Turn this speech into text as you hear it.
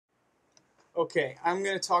Okay, I'm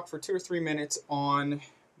going to talk for 2 or 3 minutes on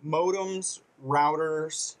modems,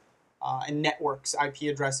 routers, and networks,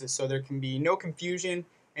 IP addresses, so there can be no confusion,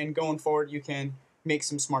 and going forward you can make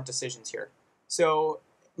some smart decisions here. So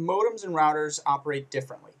modems and routers operate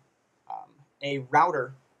differently. A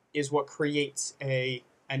router is what creates a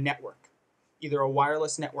network, either a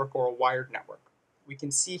wireless network or a wired network. We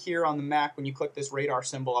can see here on the Mac, when you click this radar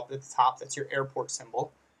symbol up at the top, that's your airport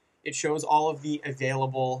symbol, it shows all of the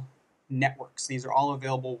available networks. These are all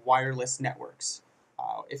available wireless networks.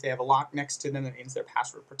 If they have a lock next to them, that means they're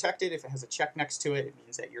password protected. If it has a check next to it, it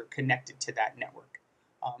means that you're connected to that network.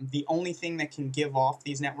 The only thing that can give off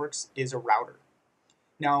these networks is a router.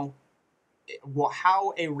 Now,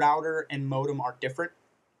 how a router and modem are different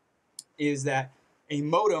is that a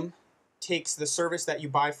modem takes the service that you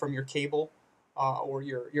buy from your cable or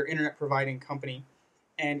your internet providing company,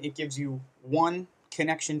 and it gives you one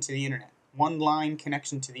connection to the internet, one line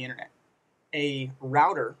connection to the internet. A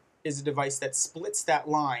router is a device that splits that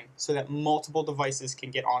line so that multiple devices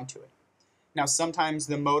can get onto it. Now, sometimes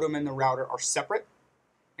the modem and the router are separate,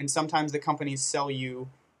 and sometimes the companies sell you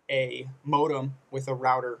a modem with a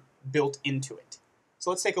router built into it.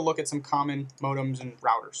 So let's take a look at some common modems and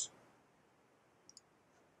routers.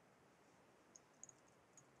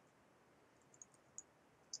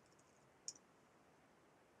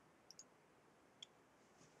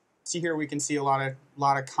 See here, we can see a lot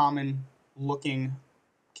of common looking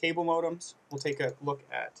cable modems. We'll take a look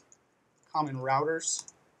at common routers.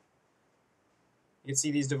 You can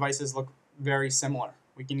see these devices look very similar.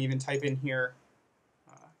 We can even type in here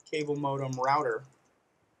cable modem router,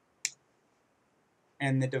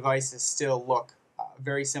 and the devices still look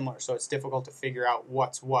very similar, so it's difficult to figure out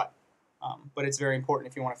what's what. But it's very important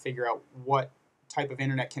if you want to figure out what type of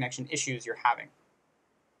internet connection issues you're having.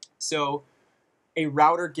 So a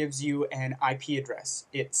router gives you an IP address.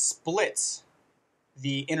 It splits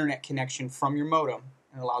the internet connection from your modem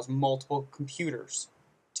and allows multiple computers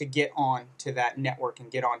to get on to that network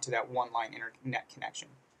and get onto that one-line internet connection.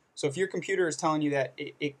 So if your computer is telling you that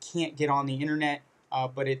it can't get on the internet,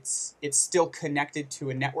 but it's still connected to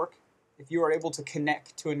a network, if you are able to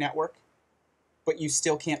connect to a network, but you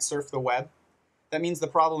still can't surf the web, that means the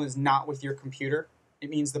problem is not with your computer. It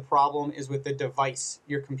means the problem is with the device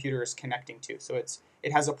your computer is connecting to. So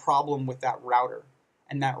it has a problem with that router,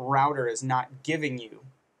 and that router is not giving you,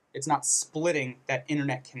 it's not splitting that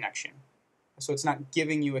internet connection. So it's not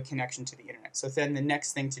giving you a connection to the internet. So then the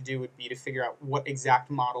next thing to do would be to figure out what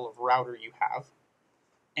exact model of router you have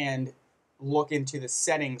and look into the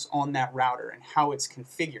settings on that router and how it's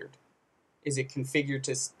configured. Is it configured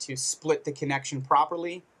to split the connection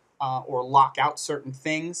properly or lock out certain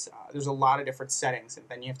things? There's a lot of different settings, and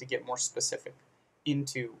then you have to get more specific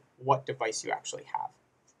into what device you actually have.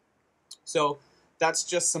 So that's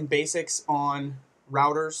just some basics on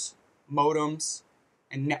routers, modems,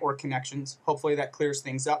 and network connections. Hopefully that clears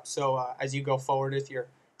things up. So as you go forward, if you're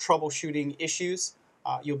troubleshooting issues,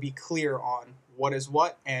 you'll be clear on what is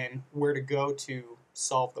what and where to go to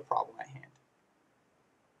solve the problem at hand.